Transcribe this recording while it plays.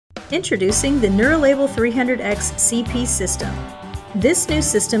Introducing the NeuraLabel 300X CP system. This new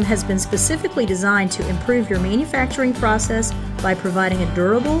system has been specifically designed to improve your manufacturing process by providing a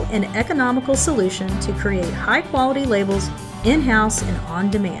durable and economical solution to create high-quality labels in-house and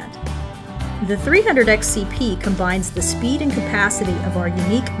on demand. The 300X CP combines the speed and capacity of our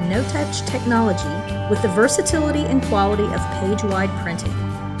unique no-touch technology with the versatility and quality of page-wide printing.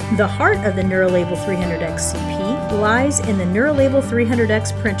 The heart of the NeuraLabel 300X CP lies in the NeuraLabel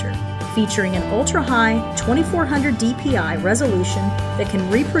 300X printer, featuring an ultra-high 2400 dpi resolution that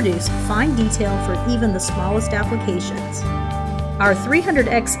can reproduce fine detail for even the smallest applications. Our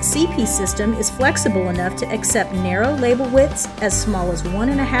 300X CP system is flexible enough to accept narrow label widths as small as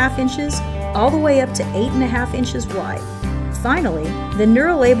 1.5 inches all the way up to 8.5 inches wide. Finally, the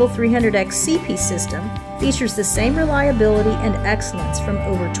NeuraLabel 300X CP system features the same reliability and excellence from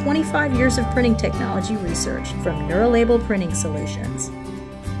over 25 years of printing technology research from NeuraLabel Printing Solutions.